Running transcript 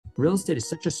real estate is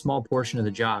such a small portion of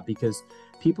the job because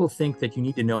people think that you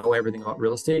need to know everything about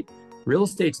real estate. Real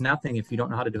estate's nothing if you don't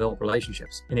know how to develop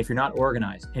relationships and if you're not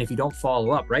organized and if you don't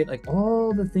follow up, right? Like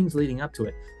all the things leading up to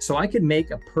it. So I could make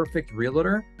a perfect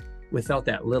realtor without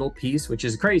that little piece, which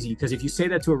is crazy because if you say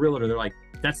that to a realtor, they're like,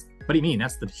 what do you mean?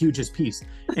 That's the hugest piece.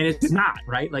 And it's not,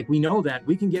 right? Like we know that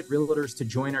we can get realtors to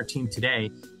join our team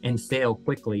today and fail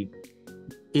quickly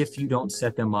if you don't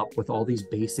set them up with all these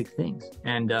basic things.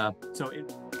 And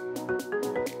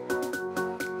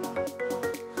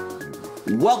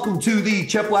Welcome to the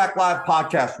Cheplak Live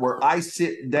podcast, where I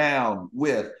sit down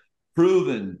with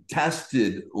proven,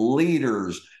 tested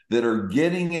leaders that are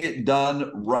getting it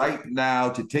done right now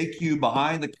to take you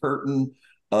behind the curtain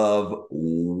of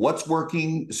what's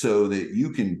working so that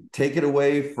you can take it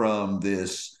away from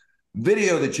this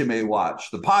video that you may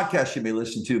watch, the podcast you may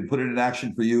listen to, and put it in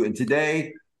action for you. And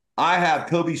today I have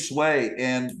Kobe Sway,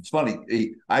 and it's funny.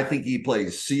 I think he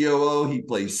plays COO, he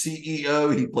plays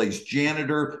CEO, he plays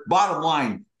janitor. Bottom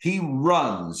line, he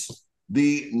runs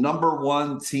the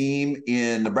 #1 team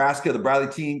in Nebraska, the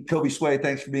Bradley team. Kobe Sway,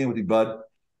 thanks for being with me, bud.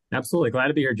 Absolutely. Glad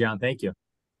to be here, John. Thank you.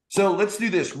 So let's do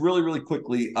this really, really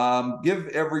quickly. Give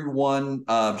everyone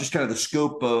just kind of the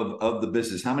scope of the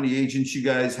business. How many agents you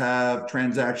guys have,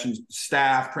 transactions,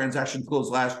 staff, transactions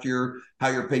closed last year, how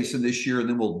you're pacing this year, and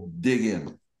then we'll dig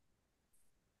in.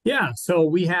 Yeah, so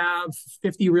we have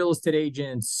 50 real estate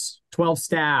agents, 12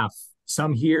 staff,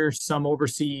 some here, some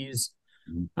overseas.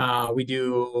 We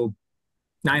do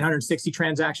 960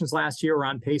 transactions last year. We're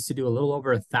on pace to do a little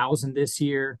over 1,000 this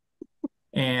year.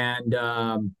 And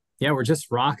yeah, we're just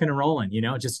rocking and rolling,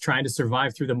 just trying to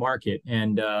survive through the market.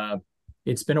 And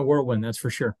it's been a whirlwind, that's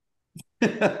for sure.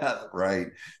 Right.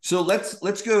 So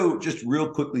let's go just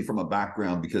real quickly from a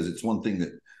background, because it's one thing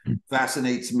that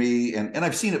fascinates me. And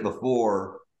I've seen it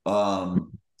before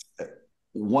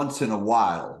once in a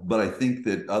while, but I think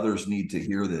that others need to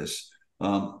hear this.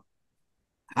 How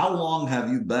long have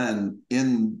you been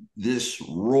in this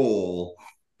role,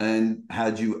 and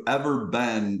had you ever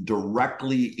been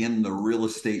directly in the real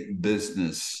estate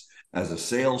business as a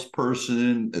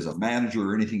salesperson, as a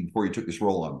manager, or anything before you took this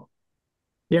role on?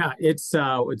 Yeah, it's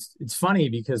funny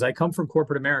because I come from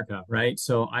corporate America, right?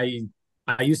 So I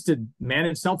used to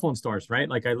manage cell phone stores, right?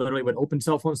 Like I literally would open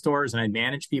cell phone stores and I'd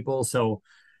manage people. So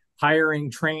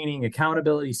hiring, training,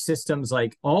 accountability systems,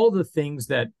 like all the things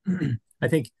that I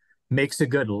think makes a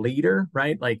good leader,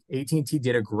 right? Like AT&T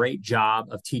did a great job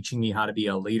of teaching me how to be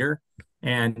a leader.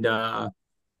 And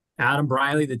Adam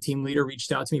Briley, the team leader,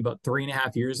 reached out to me about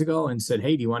 3.5 years ago and said,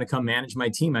 "Hey, do you want to come manage my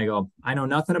team?" I go, "I know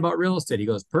nothing about real estate." He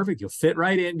goes, "Perfect. You'll fit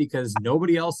right in because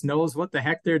nobody else knows what the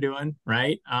heck they're doing."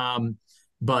 Right.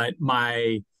 But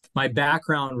my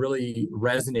background really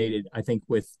resonated, I think,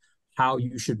 with how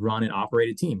you should run and operate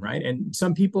a team, right? And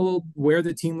some people wear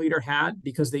the team leader hat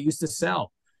because they used to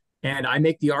sell. And I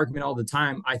make the argument all the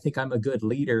time. I think I'm a good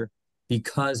leader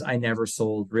because I never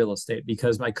sold real estate,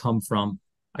 because I come from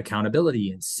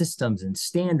accountability and systems and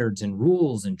standards and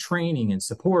rules and training and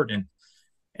support.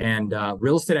 And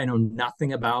real estate I know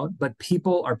nothing about, but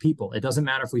people are people. It doesn't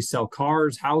matter if we sell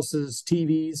cars, houses,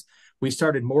 TVs. We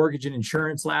started mortgage and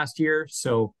insurance last year.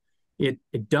 So it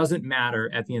doesn't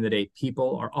matter at the end of the day.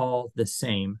 People are all the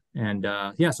same. And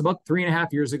yeah, so about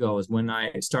 3.5 years ago is when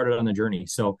I started on the journey.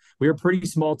 So we were a pretty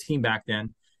small team back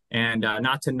then. And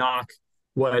not to knock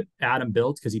what Adam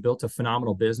built, because he built a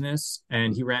phenomenal business,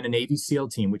 and he ran a Navy SEAL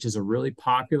team, which is a really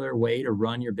popular way to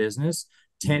run your business.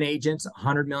 10 agents,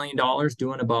 $100 million,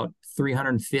 doing about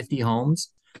 350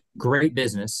 homes. Great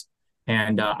business.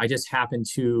 And I just happened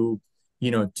to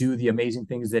do the amazing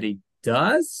things that he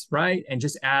does, right? And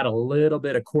just add a little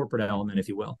bit of corporate element, if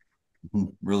you will.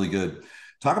 Really good.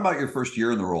 Talk about your first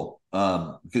year in the role,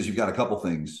 because you've got a couple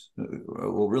things.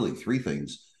 Well, really 3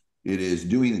 things. It is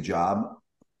doing the job.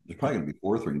 There's probably going to be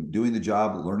 4th thing: doing the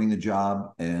job, learning the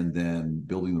job, and then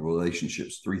building the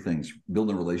relationships. 3 things: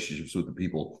 building relationships with the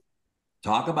people.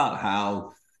 Talk about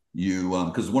how you,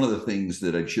 because one of the things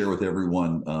that I'd share with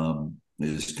everyone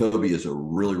is Kobe is a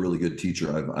really, really good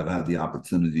teacher. I've had the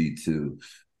opportunity to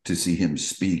see him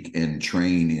speak and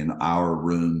train in our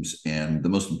rooms. And the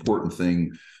most important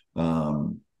thing,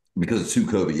 because it's who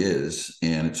Kobe is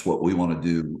and it's what we want to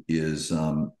do, is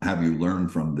have you learn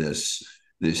from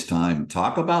this time.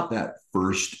 Talk about that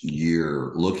first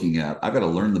year, looking at, I've got to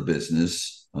learn the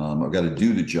business, I've got to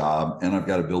do the job, and I've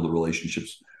got to build the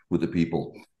relationships with the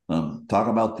people. Talk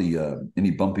about the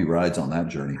any bumpy rides on that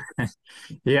journey.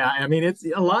 Yeah, I mean, it's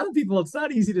a lot of people. It's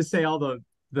not easy to say all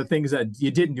the things that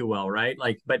you didn't do well, right?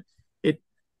 Like, but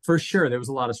For sure, there was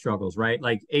a lot of struggles, right?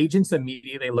 Like agents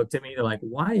immediately looked at me. They're like,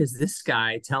 "Why is this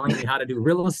guy telling me how to do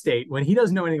real estate when he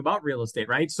doesn't know anything about real estate?"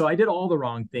 Right? So I did all the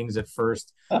wrong things at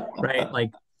first, right?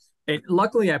 Like,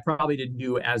 luckily, I probably didn't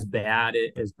do as bad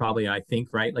as probably I think,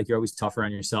 right? Like you're always tougher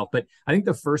on yourself. But I think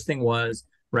the first thing was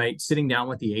right sitting down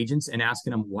with the agents and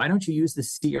asking them, "Why don't you use the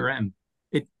CRM?"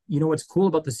 What's cool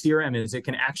about the CRM is it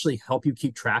can actually help you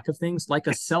keep track of things like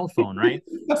a cell phone, right?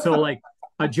 So like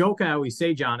a joke I always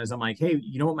say, John, is I'm like, hey,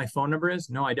 you know what my phone number is?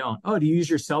 No, I don't. Oh, do you use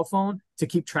your cell phone to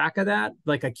keep track of that?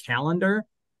 Like a calendar,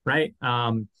 right?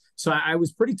 So I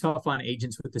was pretty tough on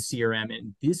agents with the CRM.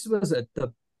 And this was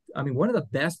one of the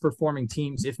best performing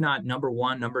teams, if not number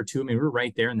one, number two. I mean, we were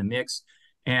right there in the mix.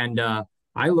 And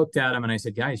I looked at them and I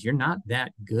said, guys, you're not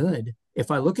that good. If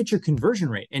I look at your conversion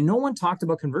rate, and no one talked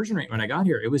about conversion rate when I got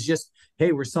here, it was just,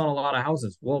 hey, we're selling a lot of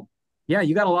houses. Well, yeah,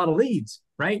 you got a lot of leads,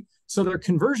 right? So their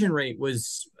conversion rate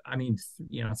was,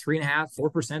 3.5%,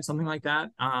 4%, something like that.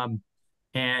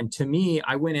 And to me,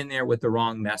 I went in there with the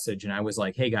wrong message. And I was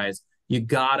like, hey guys, you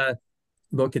gotta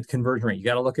look at conversion rate. You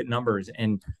got to look at numbers.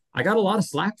 And I got a lot of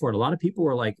slack for it. A lot of people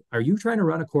were like, are you trying to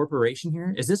run a corporation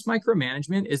here? Is this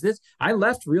micromanagement? I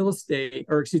left real estate,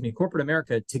 or excuse me, corporate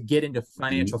America to get into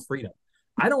financial freedom.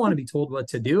 I don't want to be told what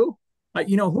to do.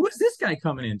 Who is this guy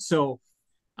coming in? So,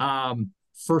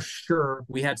 for sure,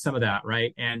 we had some of that,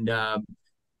 right? And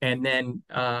then,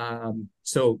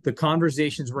 so the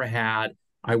conversations were had.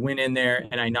 I went in there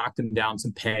and I knocked them down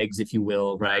some pegs, if you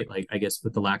will, right? Like, I guess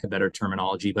with the lack of better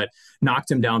terminology, but knocked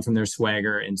them down from their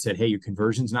swagger and said, hey, your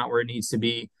conversion's not where it needs to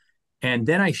be. And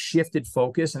then I shifted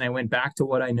focus and I went back to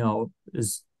what I know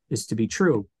is to be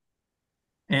true.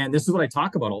 And this is what I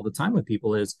talk about all the time with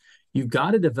people is you've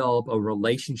got to develop a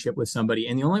relationship with somebody.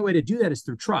 And the only way to do that is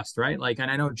through trust, right? Like,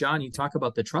 and I know, John, you talk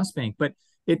about the trust bank, but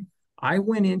I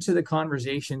went into the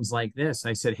conversations like this.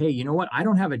 I said, hey, you know what? I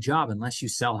don't have a job unless you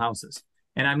sell houses.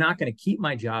 And I'm not going to keep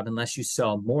my job unless you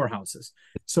sell more houses.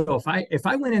 So if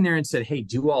I went in there and said, hey,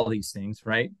 do all these things,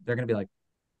 right? They're going to be like,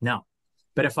 no.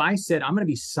 But if I said, I'm going to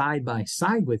be side by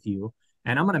side with you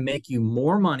and I'm going to make you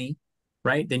more money,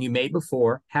 right, than you made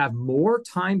before, have more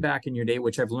time back in your day,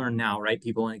 which I've learned now, right?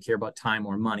 People only care about time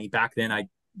or money. Back then, I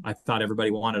thought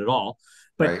everybody wanted it all.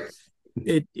 But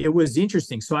right. It was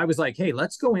interesting. So I was like, hey,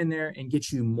 let's go in there and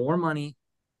get you more money,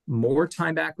 more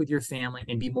time back with your family,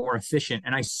 and be more efficient.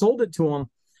 And I sold it to them,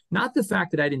 not the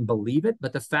fact that I didn't believe it,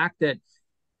 but the fact that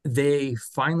they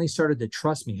finally started to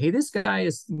trust me. Hey, this guy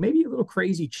is maybe a little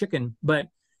crazy chicken, but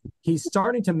he's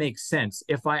starting to make sense.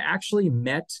 If I actually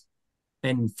met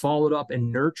and followed up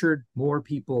and nurtured more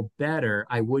people better,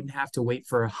 I wouldn't have to wait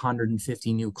for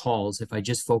 150 new calls if I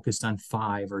just focused on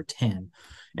 5 or 10.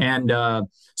 And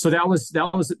so that was,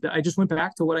 I just went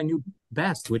back to what I knew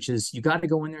best, which is you got to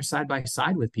go in there side by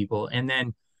side with people. And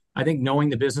then I think knowing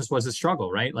the business was a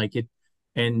struggle, right?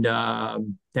 And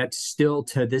that's still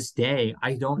to this day,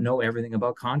 I don't know everything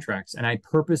about contracts. And I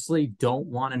purposely don't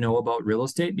want to know about real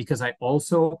estate because I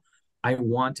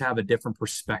want to have a different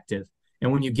perspective.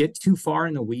 And when you get too far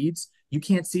in the weeds, you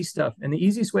can't see stuff. And the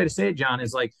easiest way to say it, John,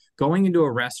 is like going into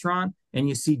a restaurant and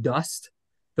you see dust.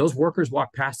 Those workers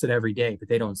walk past it every day, but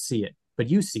they don't see it. But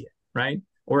you see it, right?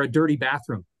 Or a dirty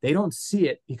bathroom. They don't see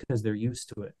it because they're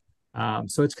used to it.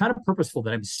 So it's kind of purposeful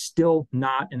that I'm still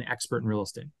not an expert in real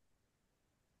estate.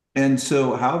 And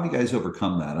so how have you guys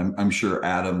overcome that? I'm sure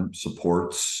Adam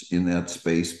supports in that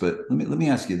space, but let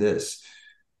me ask you this.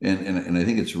 And I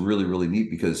think it's really, really neat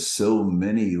because so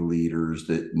many leaders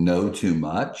that know too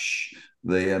much,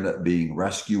 they end up being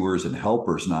rescuers and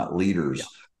helpers, not leaders. Yeah.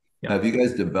 Yeah. Have you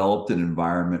guys developed an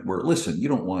environment where, listen, you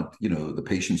don't want, the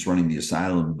patients running the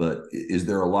asylum, but is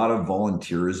there a lot of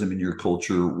volunteerism in your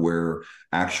culture where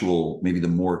maybe the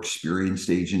more experienced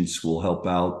agents will help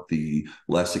out the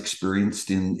less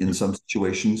experienced in some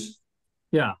situations?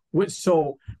 Yeah.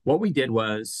 So what we did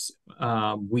was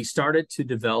we started to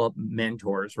develop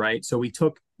mentors, right? So we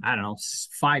took,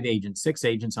 5 agents, 6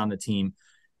 agents on the team,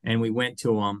 and we went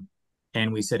to them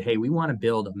and we said, hey, we want to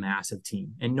build a massive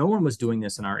team. And no one was doing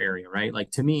this in our area, right? Like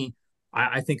to me,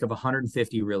 I think of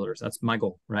 150 realtors. That's my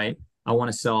goal, right? I want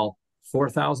to sell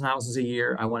 4,000 houses a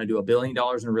year. I want to do $1 billion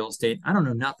in real estate. I don't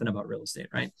know nothing about real estate,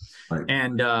 right?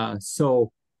 And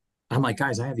so I'm like,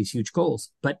 guys, I have these huge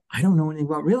goals, but I don't know anything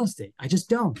about real estate. I just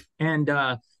don't. And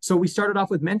so we started off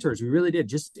with mentors. We really did.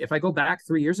 Just if I go back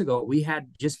 3 years ago, we had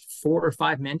just 4 or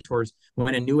 5 mentors.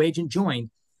 When a new agent joined,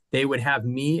 they would have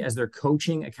me as their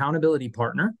coaching accountability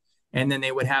partner, and then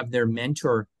they would have their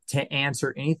mentor to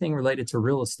answer anything related to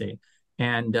real estate.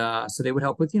 And so they would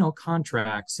help with,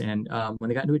 contracts and when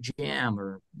they got into a jam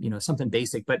or, something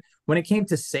basic. But when it came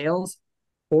to sales,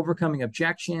 overcoming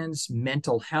objections,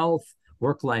 mental health,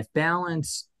 work-life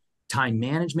balance, time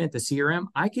management, the CRM.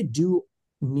 I could do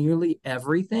nearly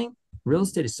everything. Real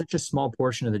estate is such a small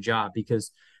portion of the job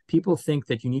because people think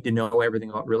that you need to know everything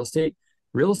about real estate.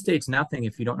 Real estate's nothing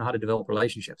if you don't know how to develop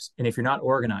relationships and if you're not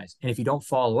organized and if you don't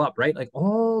follow up, right? Like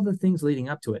all the things leading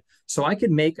up to it. So I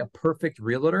could make a perfect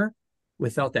realtor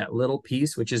without that little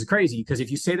piece, which is crazy because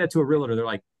if you say that to a realtor, they're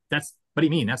like, that's what do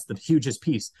you mean? That's the hugest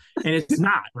piece. And it's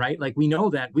not, right? Like we know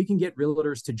that we can get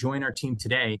realtors to join our team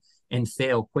today and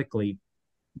fail quickly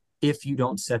if you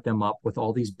don't set them up with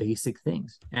all these basic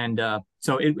things. And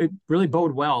so it really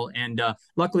bode well. And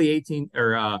luckily,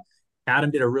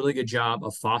 Adam did a really good job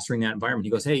of fostering that environment.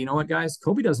 He goes, hey, you know what, guys?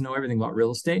 Kobe doesn't know everything about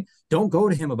real estate. Don't go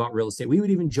to him about real estate. We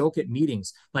would even joke at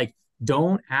meetings, like,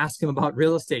 don't ask him about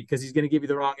real estate because he's going to give you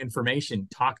the wrong information.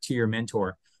 Talk to your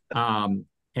mentor.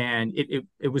 And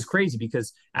it was crazy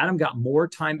because Adam got more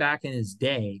time back in his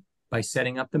day by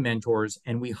setting up the mentors.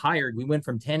 And we went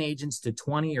from 10 agents to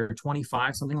 20 or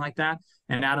 25, something like that.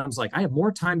 And Adam's like, I have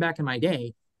more time back in my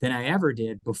day than I ever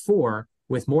did before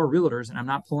with more realtors, and I'm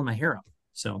not pulling my hair up.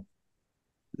 So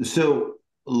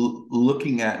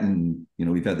looking at, and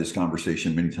we've had this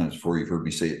conversation many times before. You've heard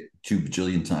me say it 2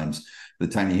 bajillion times. The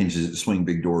tiny hinges that swing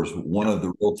big doors. One of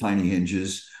the real tiny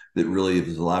hinges that really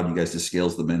has allowed you guys to scale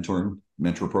is the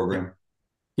mentor program.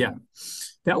 Yeah,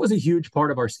 that was a huge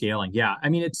part of our scaling. Yeah, I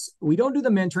mean, we don't do the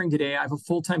mentoring today. I have a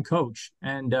full-time coach,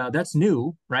 and that's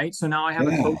new, right? So now I have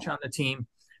a coach on the team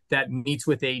that meets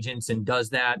with agents and does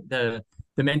that. The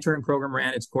mentoring program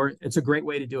ran its course. It's a great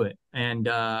way to do it, and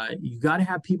you got to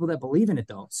have people that believe in it,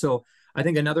 though. So I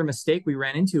think another mistake we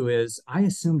ran into is I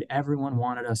assumed everyone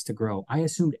wanted us to grow. I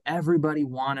assumed everybody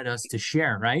wanted us to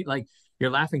share, right? Like you're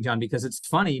laughing, John, because it's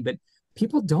funny, but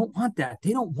people don't want that.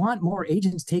 They don't want more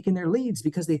agents taking their leads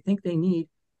because they think they need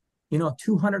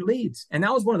 200 leads. And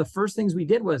that was one of the first things we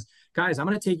did was, guys, I'm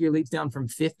going to take your leads down from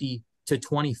 50 to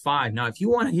 25. Now, if you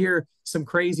want to hear some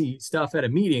crazy stuff at a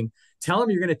meeting, tell them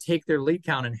you're going to take their lead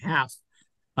count in half.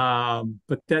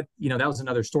 But that was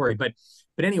another story. But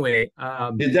anyway,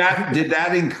 did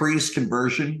that increase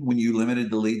conversion when you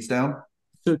limited the leads down?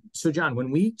 So John,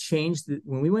 when we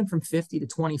went from 50 to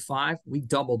 25, we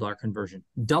doubled our conversion,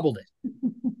 doubled it.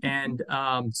 And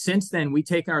since then, we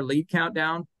take our lead count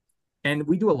down, and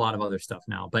we do a lot of other stuff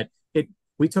now. But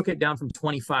we took it down from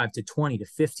 25 to 20 to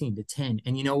 15 to 10.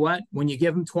 And you know what? When you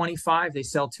give them 25, they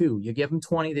sell 2. You give them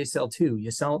 20, they sell 2.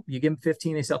 You give them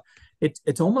 15, they sell.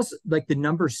 It's almost like the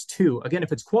numbers 2. Again,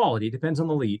 if it's quality, it depends on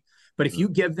the lead. But if you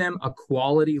give them a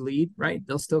quality lead, right,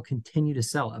 they'll still continue to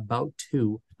sell about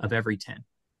 2 of every 10,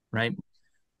 right?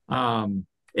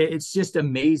 It's just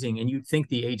amazing. And you'd think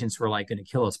the agents were like going to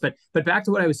kill us. But back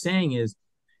to what I was saying is,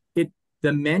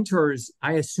 the mentors,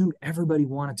 I assumed everybody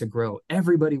wanted to grow.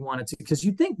 Everybody wanted to, because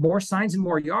you'd think more signs and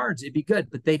more yards, it'd be good,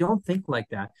 but they don't think like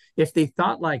that. If they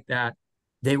thought like that,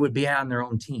 they would be on their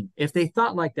own team. If they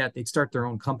thought like that, they'd start their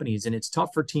own companies. And it's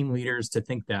tough for team leaders to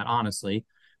think that, honestly.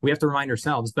 We have to remind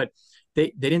ourselves, but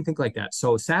they didn't think like that.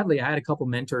 So sadly, I had a couple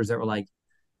mentors that were like,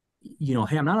 hey,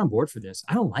 I'm not on board for this.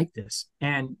 I don't like this.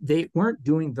 And they weren't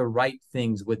doing the right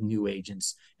things with new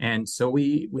agents. And so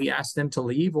we asked them to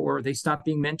leave, or they stopped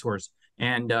being mentors.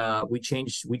 And we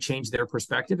changed their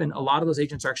perspective. And a lot of those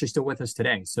agents are actually still with us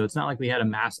today. So it's not like we had a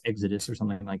mass exodus or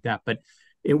something like that. But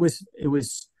it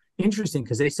was interesting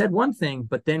because they said one thing,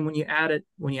 but then when you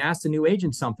asked a new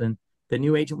agent something, the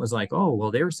new agent was like, oh, well,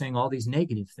 they were saying all these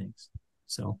negative things.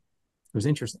 So it was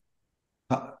interesting.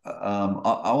 I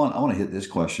want to hit this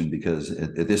question because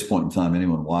at this point in time,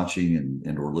 anyone watching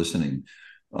and or listening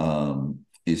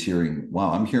is hearing,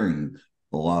 wow, I'm hearing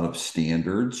a lot of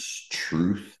standards,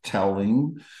 truth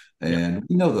telling. And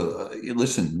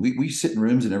listen, we sit in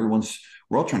rooms and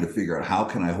we're all trying to figure out, how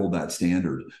can I hold that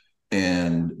standard?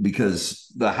 And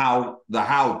because the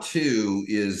how to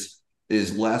is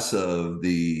less of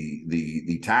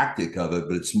the tactic of it,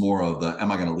 but it's more of the,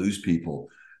 am I going to lose people?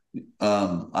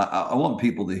 I want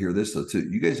people to hear this though too.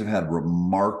 You guys have had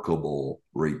remarkable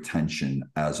retention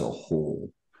as a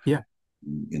whole. Yeah.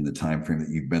 In the time frame that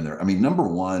you've been there. I mean, number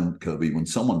one, Kobe, when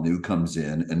someone new comes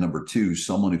in, and number two,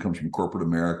 someone who comes from corporate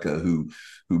America who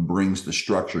brings the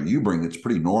structure you bring, it's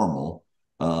pretty normal.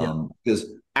 Because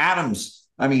Adam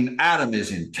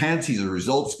is intense. He's a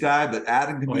results guy, but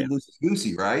Adam can be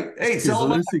loosey-goosey, right? Hey, he's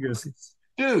loosey-goosey.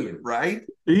 Dude, right?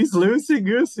 He's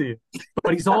loosey-goosey,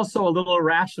 but he's also a little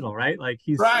irrational, right? Like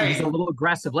he's a little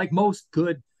aggressive, like most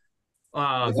good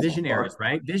visionaries,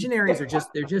 right? Visionaries are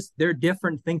they're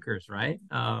different thinkers, right?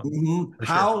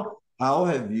 How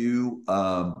have you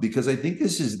because I think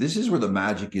this is where the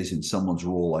magic is in someone's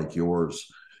role like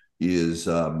yours is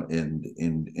and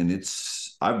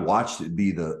I've watched it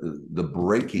be the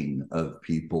breaking of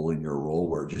people in your role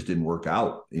where it just didn't work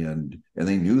out, and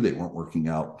they knew they weren't working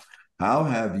out. How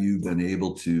have you been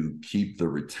able to keep the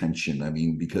retention? I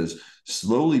mean, because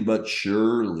slowly but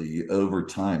surely over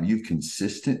time, you've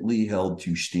consistently held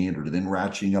to standard and then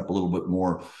ratcheting up a little bit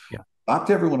more. Yeah. Talk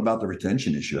to everyone about the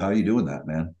retention issue. How are you doing that,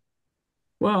 man?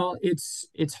 Well, it's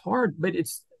hard, but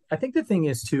I think the thing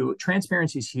is too,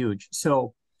 transparency is huge.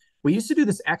 So we used to do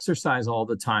this exercise all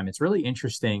the time. It's really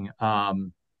interesting.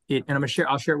 And I'll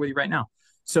share it with you right now.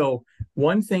 So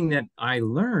one thing that I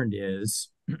learned is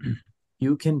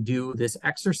you can do this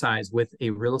exercise with a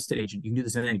real estate agent. You can do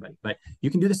this with anybody, but you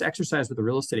can do this exercise with a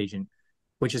real estate agent,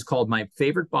 which is called my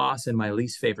favorite boss and my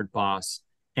least favorite boss.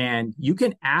 And you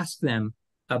can ask them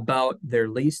about their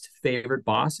least favorite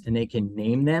boss and they can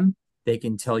name them. They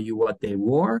can tell you what they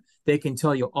wore. They can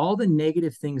tell you all the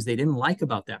negative things they didn't like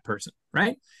about that person,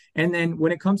 right? And then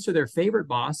when it comes to their favorite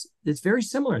boss, it's very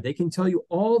similar. They can tell you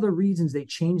all the reasons they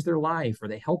changed their life or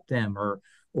they helped them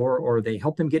or they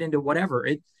helped them get into whatever.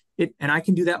 And I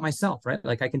can do that myself, right?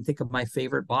 Like I can think of my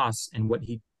favorite boss and what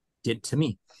he did to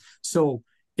me. So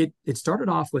it started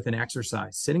off with an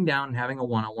exercise, sitting down and having a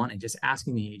one-on-one and just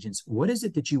asking the agents, what is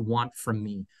it that you want from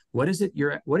me? What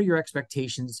are your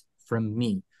expectations from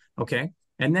me? Okay.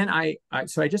 And then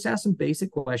so I just asked some basic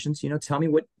questions, tell me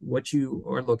what you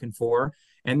are looking for.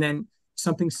 And then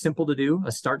something simple to do,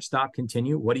 a start, stop,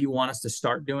 continue. What do you want us to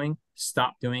start doing,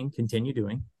 stop doing, continue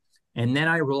doing? And then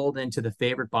I rolled into the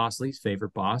favorite boss, least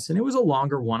favorite boss. And it was a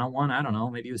longer one-on-one. I don't know,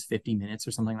 maybe it was 50 minutes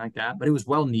or something like that, but it was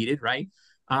well needed. Right.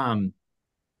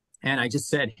 And I just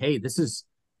said, hey, this is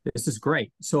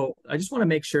great. So I just want to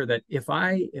make sure that if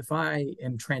I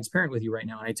am transparent with you right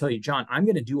now and I tell you, John, I'm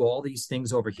going to do all these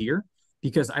things over here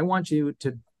because I want you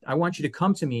to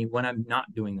come to me when I'm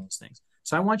not doing those things.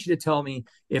 So I want you to tell me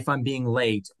if I'm being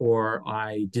late or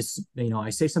I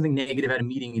say something negative at a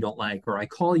meeting you don't like, or I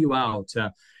call you out.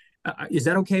 Is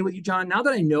that okay with you, John? Now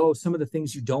that I know some of the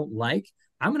things you don't like,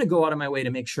 I'm going to go out of my way to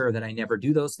make sure that I never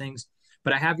do those things.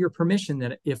 But I have your permission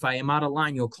that if I am out of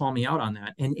line, you'll call me out on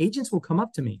that. And agents will come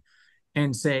up to me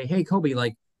and say, hey, Kobe,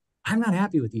 like, I'm not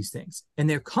happy with these things. And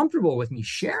they're comfortable with me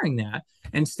sharing that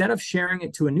instead of sharing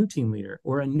it to a new team leader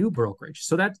or a new brokerage.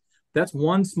 So that's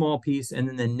one small piece. And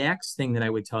then the next thing that I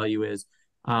would tell you is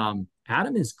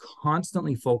Adam is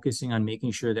constantly focusing on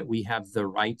making sure that we have the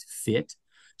right fit.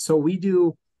 So we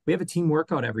have a team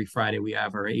workout every Friday. We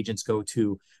have our agents go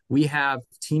to. We have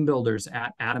team builders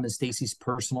at Adam and Stacy's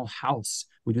personal house.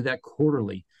 We do that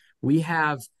quarterly. We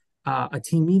have a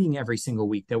team meeting every single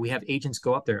week that we have agents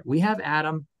go up there. We have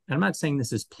Adam, and I'm not saying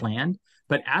this is planned,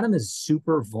 but Adam is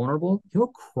super vulnerable. He'll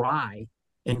cry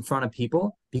in front of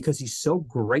people because he's so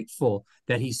grateful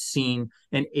that he's seen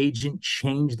an agent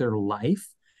change their life.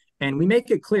 And we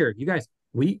make it clear, you guys,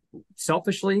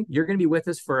 selfishly, you're going to be with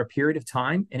us for a period of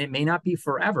time and it may not be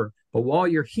forever, but while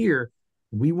you're here,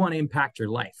 we want to impact your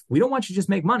life. We don't want you to just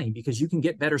make money because you can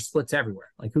get better splits everywhere.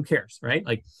 Like who cares, right?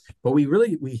 Like, but we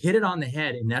hit it on the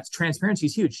head, and that's transparency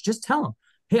is huge. Just tell them,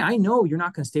 hey, I know you're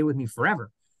not going to stay with me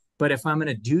forever, but if I'm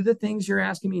going to do the things you're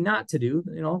asking me not to do,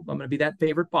 I'm going to be that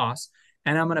favorite boss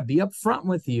and I'm going to be upfront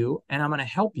with you and I'm going to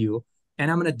help you and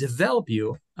I'm going to develop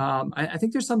you. I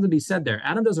think there's something to be said there.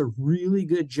 Adam does a really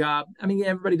good job. I mean,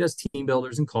 everybody does team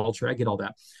builders and culture. I get all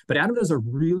that. But Adam does a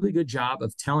really good job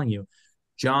of telling you,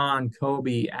 John,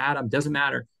 Kobe, Adam, doesn't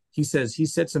matter. He says he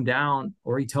sits them down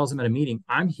or he tells them at a meeting,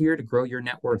 I'm here to grow your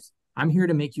net worth. I'm here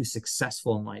to make you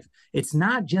successful in life. It's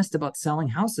not just about selling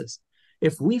houses.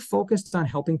 If we focused on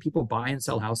helping people buy and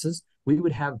sell houses, we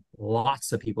would have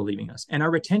lots of people leaving us. And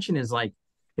our retention is like,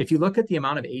 if you look at the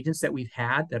amount of agents that we've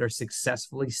had that are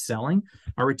successfully selling,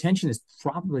 our retention is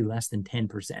probably less than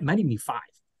 10%. It might even be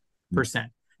 5%.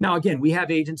 Now, again, we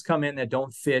have agents come in that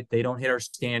don't fit. They don't hit our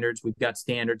standards. We've got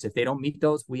standards. If they don't meet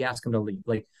those, we ask them to leave.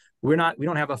 Like we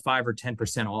don't have a 5 or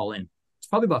 10% all in. It's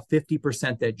probably about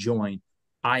 50% that join.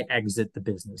 I exit the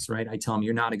business, right? I tell them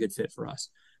you're not a good fit for us.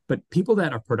 But people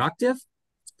that are productive,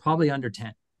 it's probably under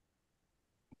 10.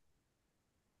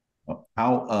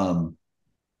 How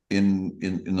in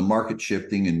the market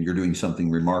shifting, and you're doing something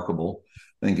remarkable.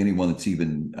 I think anyone that's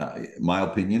even, my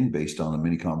opinion, based on the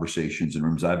many conversations and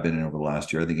rooms I've been in over the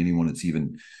last year, I think anyone that's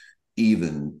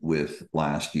even with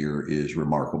last year is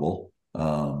remarkable.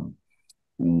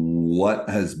 What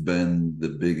has been the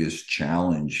biggest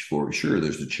challenge for sure?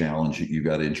 There's the challenge that you've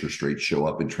got interest rates show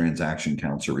up and transaction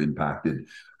counts are impacted,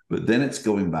 but then it's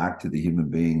going back to the human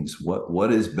beings.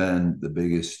 What has been the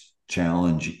biggest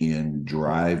challenge in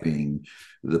driving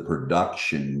the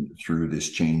production through this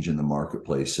change in the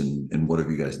marketplace, and what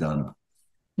have you guys done?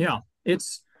 Yeah,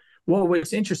 Well,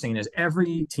 what's interesting is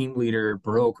every team leader,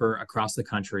 broker across the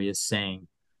country is saying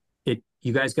it.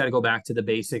 You guys got to go back to the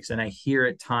basics, and I hear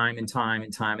it time and time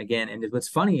and time again. And what's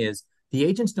funny is the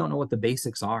agents don't know what the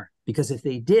basics are because if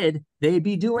they did, they'd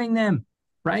be doing them,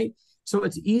 right? So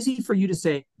it's easy for you to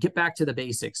say, get back to the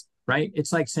basics, right?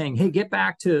 It's like saying, hey, get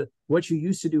back to what you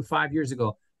used to do 5 years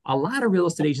ago. A lot of real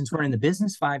estate agents were in the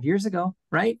business 5 years ago,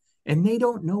 right? And they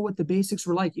don't know what the basics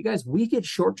were like. You guys, we get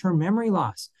short-term memory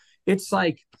loss. It's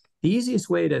like the easiest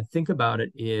way to think about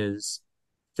it is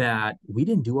that we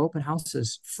didn't do open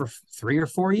houses for 3 or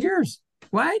 4 years.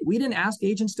 Right? We didn't ask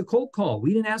agents to cold call.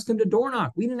 We didn't ask them to door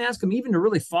knock. We didn't ask them even to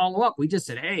really follow up. We just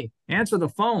said, hey, answer the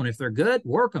phone. If they're good,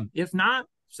 work them. If not,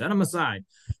 set them aside.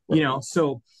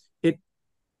 So it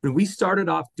when we started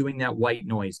off doing that white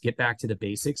noise, get back to the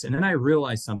basics. And then I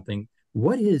realized something.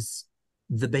 What is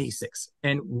the basics?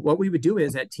 And what we would do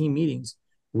is at team meetings,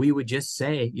 we would just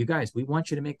say, you guys, we want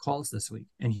you to make calls this week.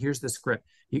 And here's the script.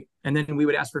 And then we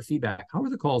would ask for feedback. How are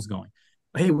the calls going?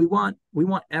 Hey, we want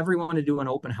everyone to do an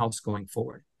open house going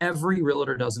forward. Every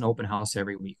realtor does an open house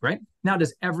every week, right? Now,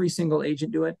 does every single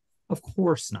agent do it? Of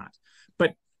course not.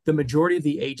 But the majority of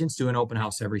the agents do an open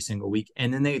house every single week.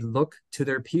 And then they look to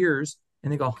their peers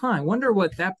and they go, I wonder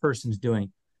what that person's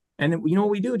doing. And then, what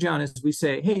we do, John, is we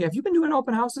say, hey, have you been doing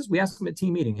open houses? We ask them at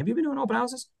team meeting, have you been doing open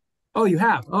houses? Oh, you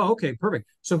have? Oh, okay, perfect.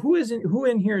 So who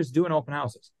in here is doing open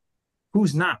houses?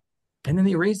 Who's not? And then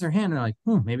they raise their hand and they're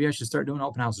like, maybe I should start doing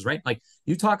open houses, right? Like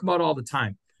you talk about all the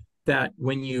time that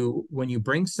when you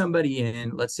bring somebody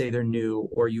in, let's say they're new,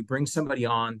 or you bring somebody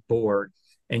on board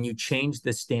and you change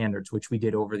the standards, which we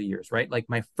did over the years, right? Like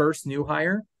my first new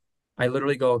hire, I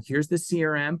literally go, here's the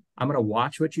CRM. I'm going to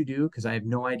watch what you do because I have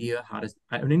no idea I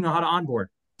don't even know how to onboard.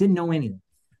 Didn't know anything,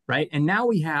 right? And now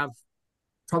we have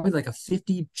probably like a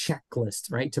 50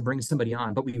 checklist, right, to bring somebody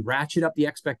on, but we ratchet up the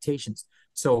expectations.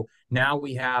 So now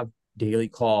we have daily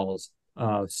calls,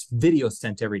 videos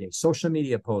sent every day, social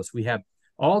media posts. We have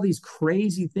all these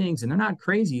crazy things, and they're not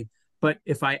crazy. But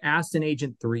if I asked an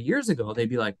agent 3 years ago, they'd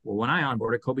be like, well, when I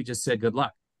onboarded, Kobe just said, good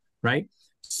luck, right?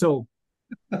 So,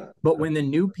 but when the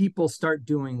new people start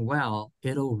doing well,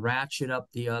 it'll ratchet up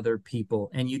the other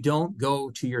people. And you don't go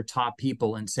to your top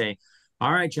people and say,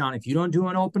 all right, John, if you don't do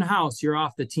an open house, you're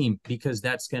off the team, because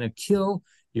that's going to kill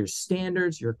your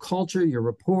standards, your culture, your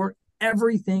rapport,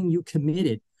 everything you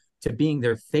committed to being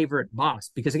their favorite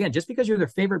boss. Because again, just because you're their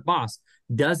favorite boss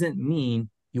doesn't mean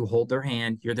you hold their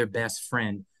hand, you're their best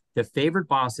friend. The favorite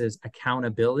boss is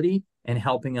accountability and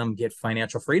helping them get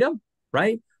financial freedom,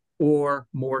 right? Or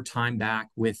more time back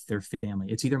with their family.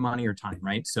 It's either money or time,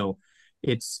 right? So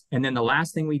and then the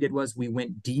last thing we did was we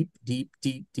went deep, deep,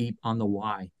 deep, deep on the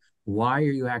why. Why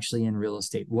are you actually in real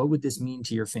estate? What would this mean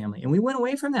to your family? And we went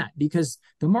away from that because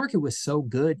the market was so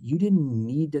good. You didn't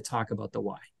need to talk about the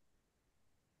why.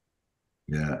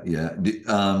 Yeah, yeah.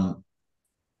 Do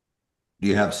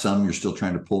you have some you're still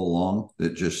trying to pull along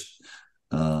that just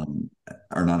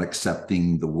are not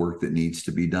accepting the work that needs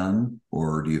to be done?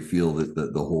 Or do you feel that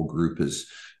the whole group is,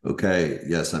 okay,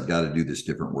 yes, I've got to do this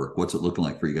different work? What's it looking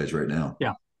like for you guys right now?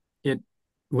 Yeah.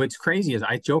 What's crazy is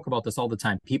I joke about this all the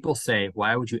time. People say,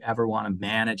 why would you ever want to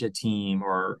manage a team?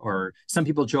 Or some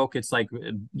people joke, it's like,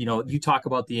 you talk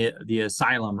about the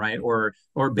asylum, right? Or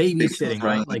babysitting,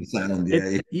 right? Like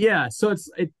yeah. So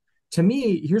to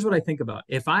me, here's what I think about.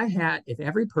 If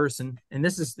every person, and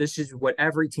this is what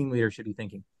every team leader should be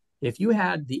thinking. If you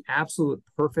had the absolute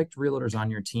perfect realtors on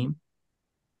your team,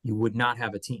 you would not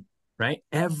have a team, right?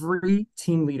 Every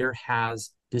team leader has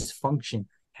dysfunction,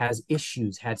 has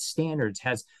issues, has standards,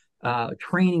 has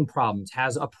training problems,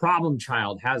 has a problem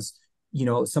child, has,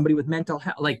 somebody with mental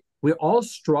health. Like we're all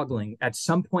struggling at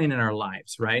some point in our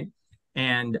lives, right?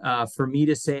 And for me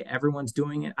to say everyone's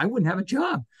doing it, I wouldn't have a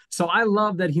job. So I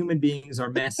love that human beings are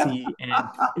messy. And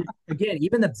again,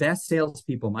 even the best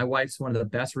salespeople, my wife's one of the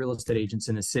best real estate agents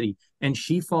in the city, and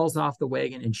she falls off the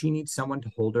wagon and she needs someone to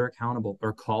hold her accountable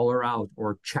or call her out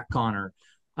or check on her.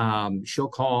 She'll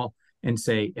call and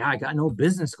say, yeah, I got no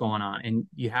business going on. And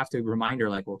you have to remind her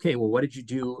like, okay, well, what did you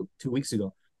do 2 weeks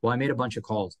ago? Well, I made a bunch of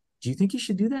calls. Do you think you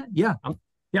should do that? Yeah.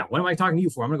 Yeah. What am I talking to you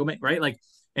for? I'm going to go make, right? Like,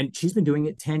 and she's been doing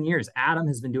it 10 years. Adam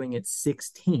has been doing it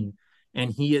 16,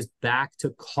 and he is back to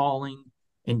calling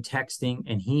and texting,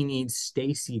 and he needs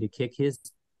Stacy to kick his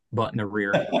butt in the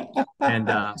rear. And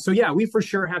so, yeah, we for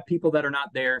sure have people that are not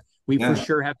there. We for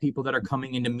sure have people that are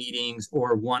coming into meetings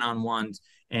or one-on-ones,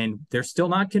 and they're still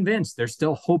not convinced. They're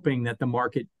still hoping that the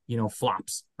market,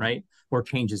 flops, right? Or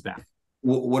changes back.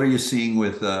 What are you seeing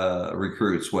with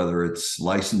recruits, whether it's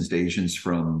licensed agents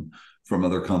from from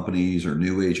other companies or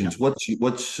new agents? What's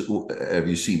have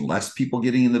you seen less people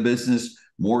getting in the business,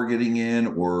 more getting in,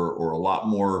 or a lot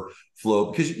more flow?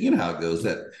 Because you know how it goes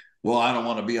that, well, I don't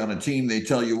want to be on a team. They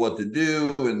tell you what to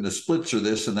do and the splits are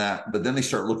this and that. But then they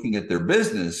start looking at their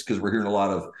business because we're hearing a lot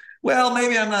of, well,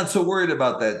 maybe I'm not so worried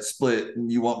about that split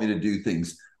and you want me to do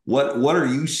things. What are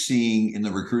you seeing in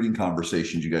the recruiting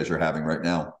conversations you guys are having right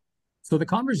now? So the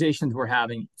conversations we're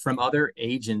having from other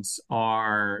agents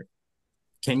are,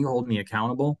 can you hold me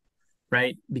accountable?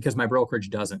 Right? Because my brokerage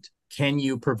doesn't. Can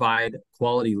you provide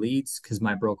quality leads? Because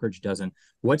my brokerage doesn't.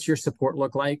 What's your support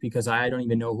look like? Because I don't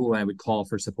even know who I would call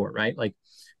for support, right? Like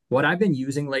what I've been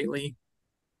using lately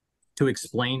to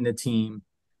explain the team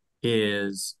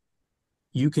is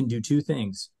you can do two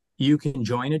things. You can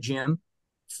join a gym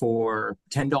for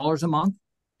 $10 a month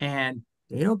and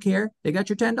they don't care. They got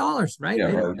your $10, right?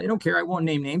 Yeah, right. They don't care. I won't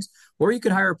name names. Or you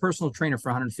could hire a personal trainer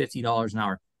for $150 an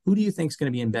hour. Who do you think is going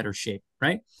to be in better shape,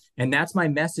 right? And that's my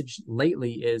message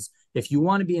lately is if you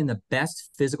want to be in the best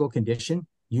physical condition,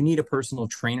 you need a personal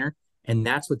trainer. And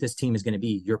that's what this team is going to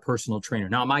be, your personal trainer.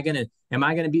 Now, am I going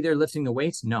to be there lifting the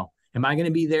weights? No. Am I going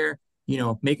to be there,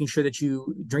 making sure that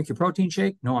you drink your protein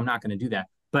shake? No, I'm not going to do that.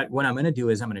 But what I'm going to do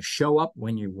is I'm going to show up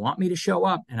when you want me to show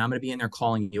up, and I'm going to be in there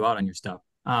calling you out on your stuff.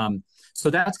 So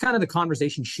that's kind of the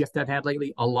conversation shift I've had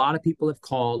lately. A lot of people have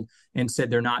called and said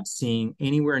they're not seeing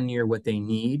anywhere near what they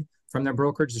need from their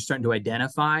brokerage. They're starting to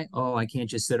identify, oh, I can't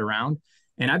just sit around.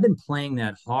 And I've been playing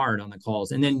that hard on the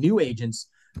calls. And then new agents,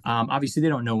 obviously they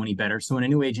don't know any better. So when a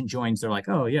new agent joins, they're like,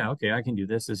 oh yeah, okay, I can do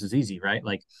this. This is easy, right?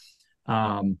 Like,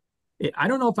 I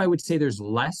don't know if I would say there's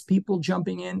less people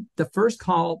jumping in. The first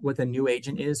call with a new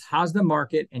agent is, how's the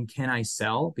market and can I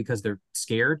sell? Because they're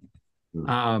scared.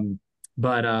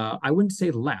 But I wouldn't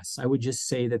say less. I would just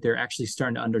say that they're actually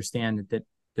starting to understand that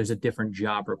there's a different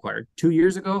job required. 2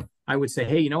 years ago, I would say,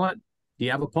 hey, you know what? Do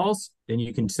you have a pulse? Then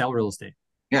you can sell real estate.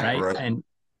 Yeah, Right. right. And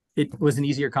it was an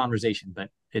easier conversation, but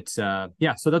it's,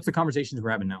 yeah. So that's the conversations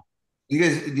we're having now. Do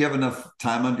you have enough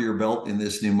time under your belt in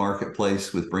this new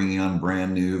marketplace with bringing on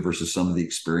brand new versus some of the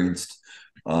experienced?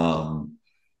 Um,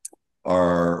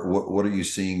 what are you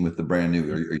seeing with the brand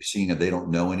new? Are you seeing that they don't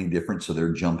know any different, so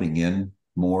they're jumping in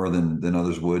more than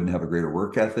others would and have a greater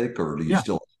work ethic, or do you Yeah.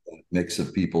 still have a mix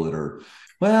of people that are,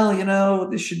 well,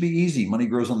 this should be easy. Money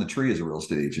grows on the tree as a real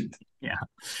estate agent. Yeah.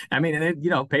 I mean,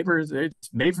 and paper is,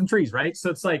 it's made from trees, right? So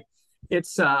it's like,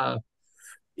 it's,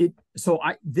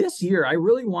 this year I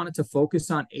really wanted to focus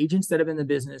on agents that have been in the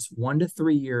business 1 to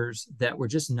 3 years that were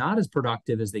just not as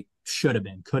productive as they should have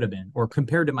been, could have been, or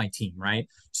compared to my team, right?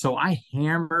 So I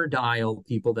hammer dial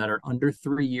people that are under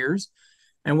 3 years.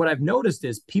 And what I've noticed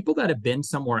is people that have been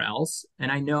somewhere else,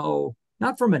 and I know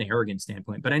not from an arrogant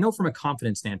standpoint, but I know from a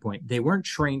confidence standpoint, they weren't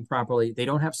trained properly. They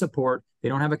don't have support. They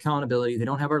don't have accountability. They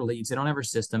don't have our leads. They don't have our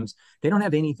systems. They don't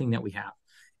have anything that we have.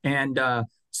 And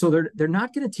so they're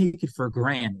not going to take it for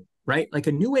granted, right? Like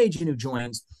a new agent who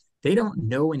joins, they don't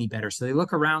know any better. So they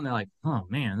look around, they're like, oh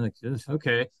man, like this,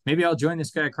 okay, maybe I'll join this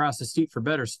guy across the street for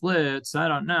better splits. I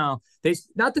don't know.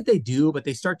 Not that they do, but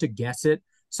they start to guess it.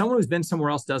 Someone who's been somewhere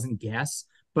else doesn't guess,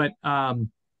 but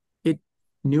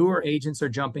newer agents are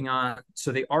jumping on.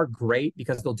 So they are great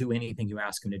because they'll do anything you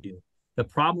ask them to do. The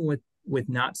problem with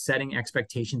not setting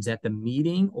expectations at the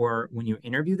meeting or when you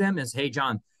interview them is, hey,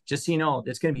 John, just so you know,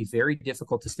 it's going to be very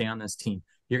difficult to stay on this team.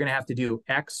 You're going to have to do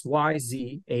X, Y,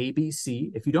 Z, A, B,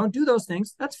 C. If you don't do those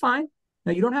things, that's fine.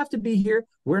 Now, you don't have to be here.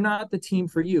 We're not the team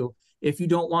for you if you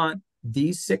don't want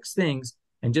these 6 things.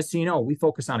 And just so you know, we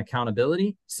focus on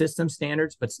accountability, system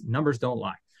standards, but numbers don't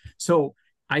lie. So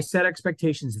I set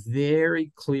expectations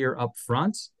very clear up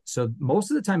front. So most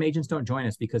of the time agents don't join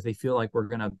us because they feel like we're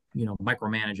going to,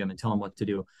 micromanage them and tell them what to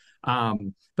do.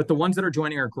 But the ones that are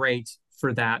joining are great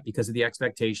for that because of the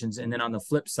expectations. And then on the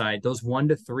flip side, those 1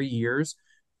 to 3 years,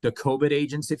 the COVID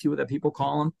agents, if you that people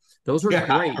call them, those are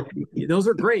great. Those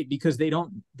are great because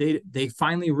they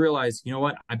finally realize, you know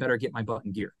what, I better get my butt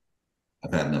in gear.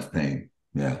 I've had enough pain.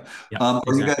 Yeah. Yeah, Are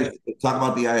you exactly. guys talk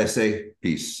about the ISA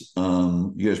piece?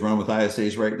 You guys run with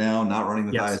ISAs right now? Not running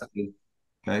with Yes. ISAs?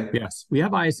 Okay. Yes, we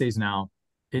have ISAs now.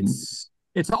 It's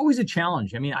always a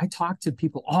challenge. I mean, I talk to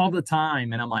people all the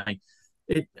time, and I'm like,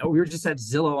 we were just at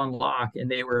Zillow Unlock, and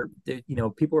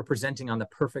people were presenting on the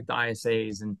perfect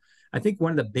ISAs, and I think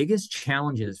one of the biggest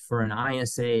challenges for an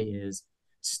ISA is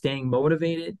staying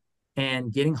motivated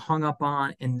and getting hung up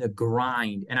on in the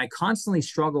grind. And I constantly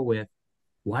struggle with,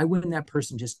 why wouldn't that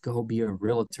person just go be a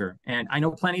realtor? And I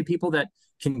know plenty of people that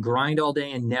can grind all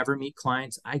day and never meet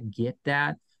clients. I get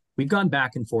that. We've gone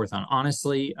back and forth on,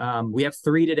 honestly. We have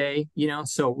 3 today,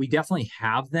 so we definitely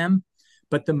have them.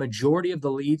 but the majority of the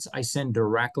leads I send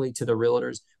directly to the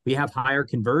realtors. We have higher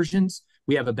conversions.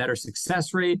 We have a better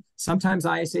success rate. Sometimes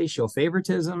ISAs show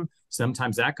favoritism.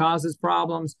 Sometimes that causes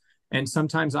problems. And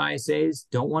sometimes ISAs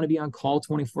don't want to be on call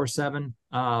 24/7.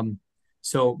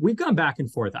 So we've gone back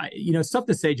and forth. It's tough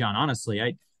to say, John,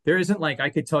 honestly. There isn't like I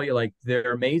could tell you like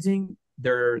they're amazing,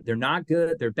 they're not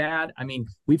good, they're bad. I mean,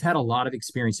 we've had a lot of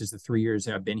experiences the 3 years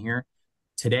that I've been here.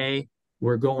 Today,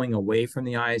 we're going away from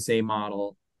the ISA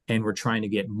model and we're trying to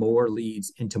get more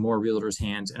leads into more realtors'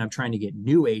 hands. And I'm trying to get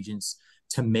new agents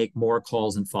to make more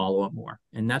calls and follow up more.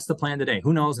 And that's the plan today.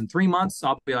 Who knows? In 3 months,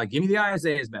 I'll be like, give me the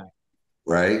ISAs back.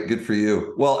 Right. Good for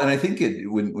you. Well, and I think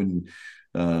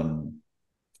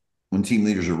when team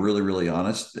leaders are really, really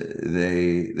honest,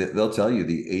 they'll tell you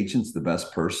the agent's the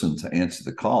best person to answer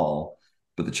the call.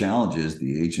 But the challenge is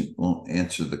the agent won't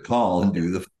answer the call and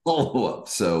do the follow up.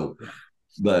 So,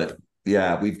 but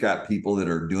yeah, we've got people that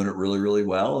are doing it really, really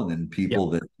well, and then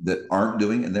people that aren't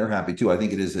doing it, and they're happy too. I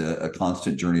think it is a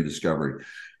constant journey of discovery.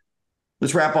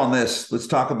 Let's wrap on this. Let's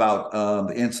talk about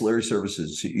the ancillary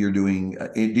services you're doing.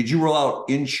 Did you roll out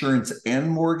insurance and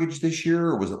mortgage this year,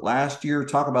 or was it last year?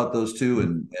 Talk about those two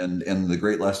and the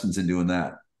great lessons in doing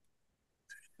that.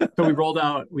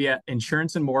 So we had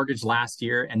insurance and mortgage last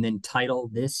year and then title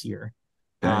this year.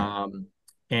 Okay.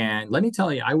 And let me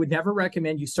tell you, I would never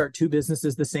recommend you start two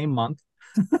businesses the same month.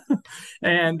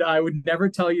 And I would never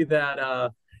tell you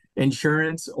that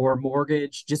insurance or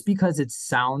mortgage, just because it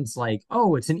sounds like,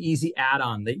 oh, it's an easy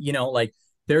add-on that, like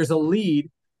there's a lead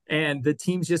and the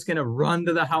team's just going to run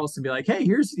to the house and be like, hey,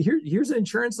 here's an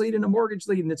insurance lead and a mortgage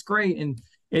lead. And it's great. And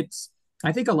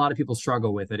I think a lot of people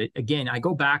struggle with it. Again, I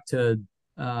go back to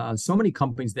so many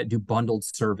companies that do bundled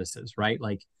services, right?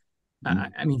 Like,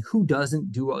 I mean, who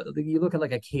doesn't do, you look at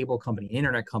like a cable company,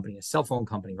 internet company, a cell phone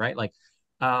company, right? Like,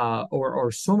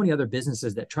 or so many other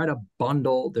businesses that try to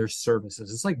bundle their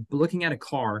services. It's like looking at a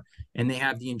car and they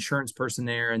have the insurance person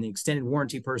there and the extended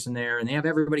warranty person there and they have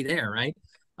everybody there, right?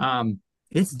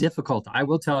 It's difficult. I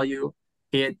will tell you,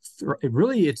 it's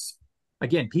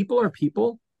again, people are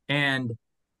people, and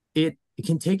it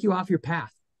can take you off your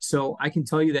path. So I can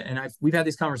tell you that, and we've had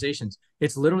these conversations.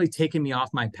 It's literally taken me off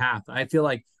my path. I feel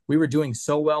like we were doing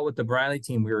so well with the Briley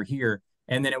team. We were here,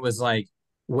 and then it was like,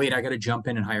 wait, I got to jump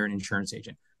in and hire an insurance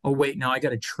agent. Oh, wait, now I got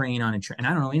to train on insurance. And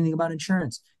I don't know anything about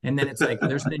insurance. And then it's like,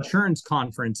 there's an insurance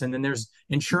conference, and then there's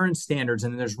insurance standards,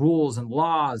 and then there's rules and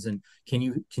laws. And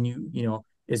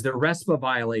is there RESPA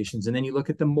violations? And then you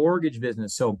look at the mortgage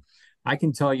business. So I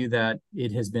can tell you that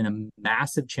it has been a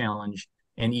massive challenge.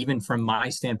 And even from my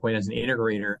standpoint as an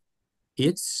integrator,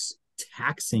 it's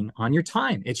taxing on your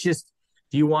time. It's just,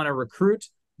 do you want to recruit?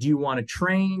 Do you want to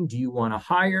train? Do you want to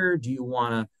hire? Do you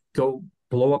want to go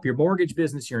blow up your mortgage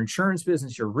business, your insurance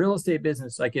business, your real estate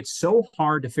business? Like, it's so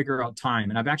hard to figure out time.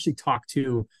 And I've actually talked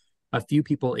to a few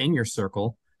people in your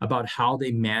circle about how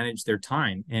they manage their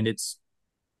time. And it's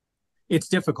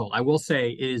difficult. I will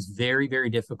say it is very, very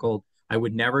difficult. I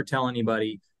would never tell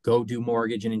anybody, go do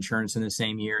mortgage and insurance in the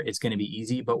same year. It's going to be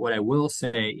easy. But what I will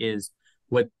say is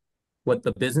what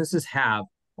the businesses have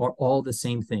are all the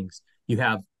same things. You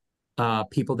have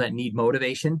people that need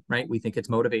motivation, right? We think it's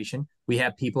motivation. We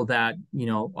have people that,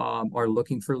 are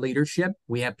looking for leadership.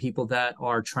 We have people that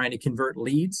are trying to convert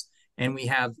leads. And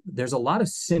there's a lot of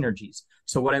synergies.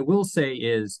 So what I will say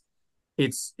is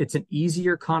it's an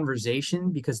easier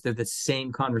conversation because they're the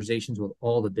same conversations with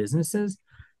all the businesses.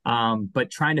 But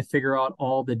trying to figure out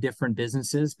all the different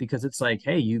businesses, because it's like,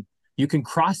 hey, you can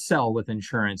cross sell with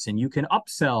insurance, and you can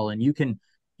upsell, and you can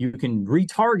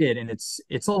retarget, and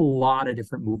it's a lot of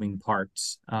different moving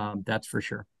parts. That's for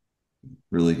sure.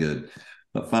 Really good.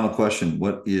 Final question: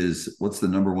 what's the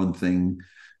number one thing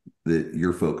that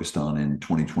you're focused on in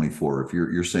 2024? If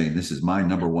you're saying this is my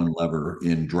number one lever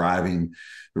in driving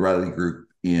the Riley Group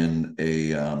in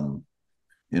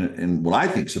what I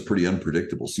think is a pretty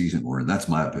unpredictable season we're in. That's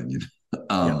my opinion.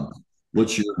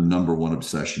 What's your number one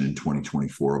obsession in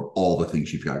 2024 of all the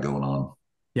things you've got going on?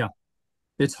 Yeah,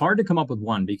 it's hard to come up with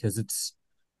one because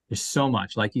there's so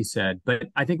much, like you said. But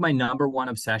I think my number one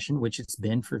obsession, which it's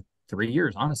been for 3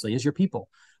 years, honestly, is your people.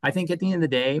 I think at the end of the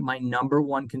day, my number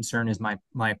one concern is my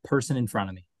person in front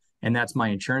of me. And that's my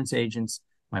insurance agents,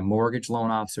 my mortgage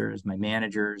loan officers, my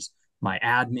managers, my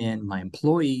admin, my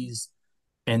employees,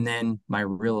 and then my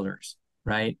realtors,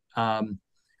 right?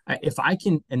 If I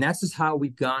can, and that's just how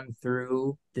we've gone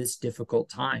through this difficult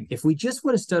time. If we just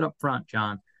would have stood up front,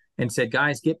 John, and said,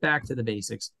 guys, get back to the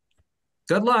basics.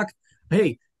 Good luck.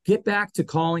 Hey, get back to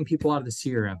calling people out of the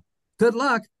CRM. Good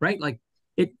luck, right? Like,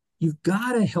 you've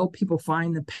got to help people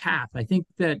find the path. I think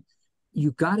that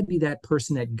you got to be that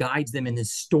person that guides them in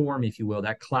this storm, if you will,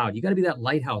 that cloud. You got to be that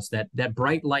lighthouse, that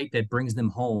bright light that brings them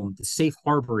home, the safe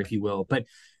harbor, if you will. But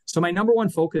so my number one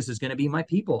focus is going to be my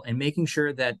people and making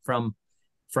sure that from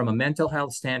a mental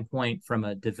health standpoint, from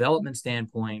a development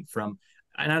standpoint, from,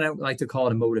 and I don't like to call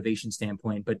it a motivation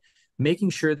standpoint, but making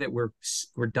sure that we're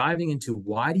diving into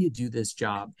why do you do this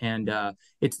job. And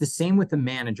it's the same with the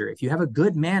manager. If you have a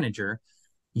good manager,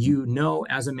 you know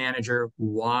as a manager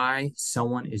why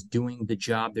someone is doing the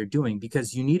job they're doing,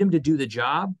 because you need them to do the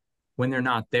job when they're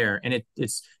not there. And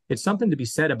it's something to be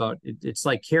said about it. It's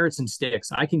like carrots and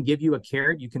sticks. I can give you a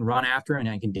carrot, you can run after, and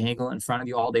I can dangle it in front of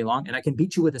you all day long, and I can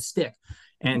beat you with a stick.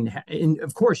 And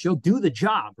of course, you'll do the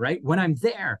job, right? When I'm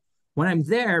there,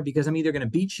 because I'm either going to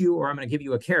beat you or I'm going to give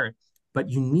you a carrot. But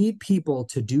you need people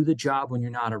to do the job when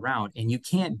you're not around. And you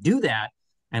can't do that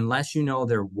unless you know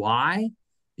their why,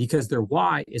 because their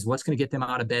why is what's going to get them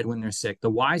out of bed when they're sick. The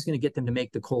why is going to get them to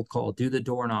make the cold call, do the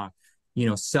door knock,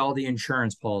 sell the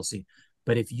insurance policy.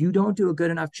 But if you don't do a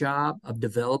good enough job of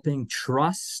developing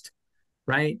trust,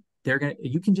 right?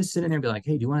 You can just sit in there and be like,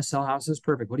 hey, do you want to sell houses?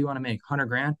 Perfect. What do you want to make? 100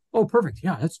 grand? Oh, perfect.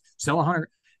 Yeah, let's sell 100.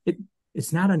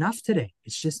 It's not enough today.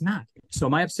 It's just not. So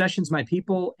my obsession's my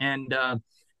people. And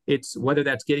it's whether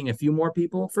that's getting a few more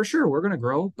people, for sure, we're going to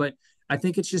grow. But I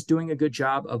think it's just doing a good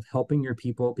job of helping your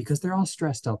people, because they're all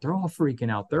stressed out. They're all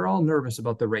freaking out. They're all nervous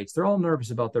about the rates. They're all nervous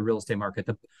about the real estate market,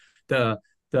 the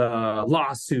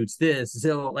lawsuits,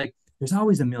 like there's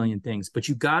always a million things, but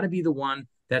you got to be the one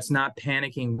that's not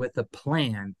panicking with a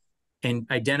plan and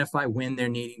identify when they're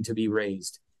needing to be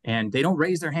raised. And they don't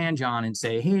raise their hand, John, and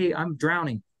say, hey, I'm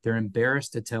drowning. They're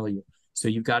embarrassed to tell you. So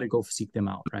you've got to go seek them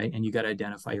out, right? And you got to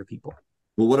identify your people.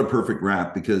 Well, what a perfect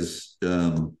wrap, because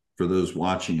for those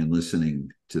watching and listening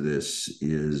to this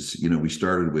is, we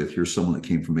started with, here's someone that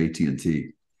came from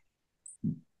AT&T.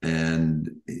 And,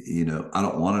 I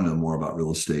don't want to know more about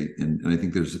real estate. And I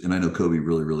think and I know Kobe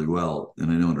really, really well.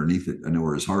 And I know underneath it, I know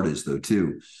where his heart is though,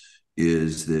 too,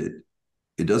 is that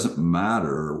it doesn't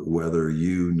matter whether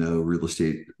you know real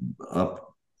estate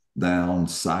up, down,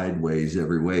 sideways,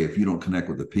 every way. If you don't connect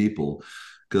with the people,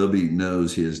 Kobe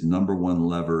knows his number one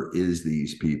lever is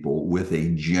these people with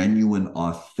a genuine,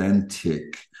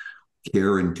 authentic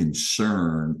care and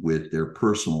concern with their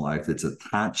personal life that's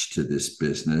attached to this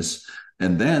business.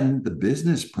 And then the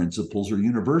business principles are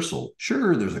universal.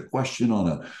 Sure, there's a question on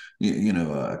a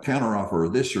counteroffer or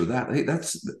this or that. Hey,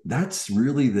 that's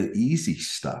really the easy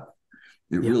stuff.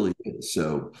 It really is.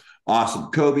 So awesome.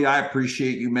 Kobe, I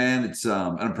appreciate you, man.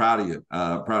 I'm proud of you.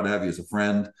 Proud to have you as a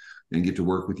friend and get to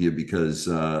work with you, because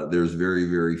there's very,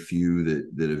 very few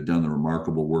that have done the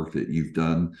remarkable work that you've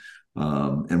done,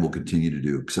 and will continue to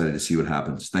do. Excited to see what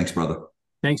happens. Thanks, brother.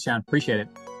 Thanks, John. Appreciate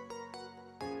it.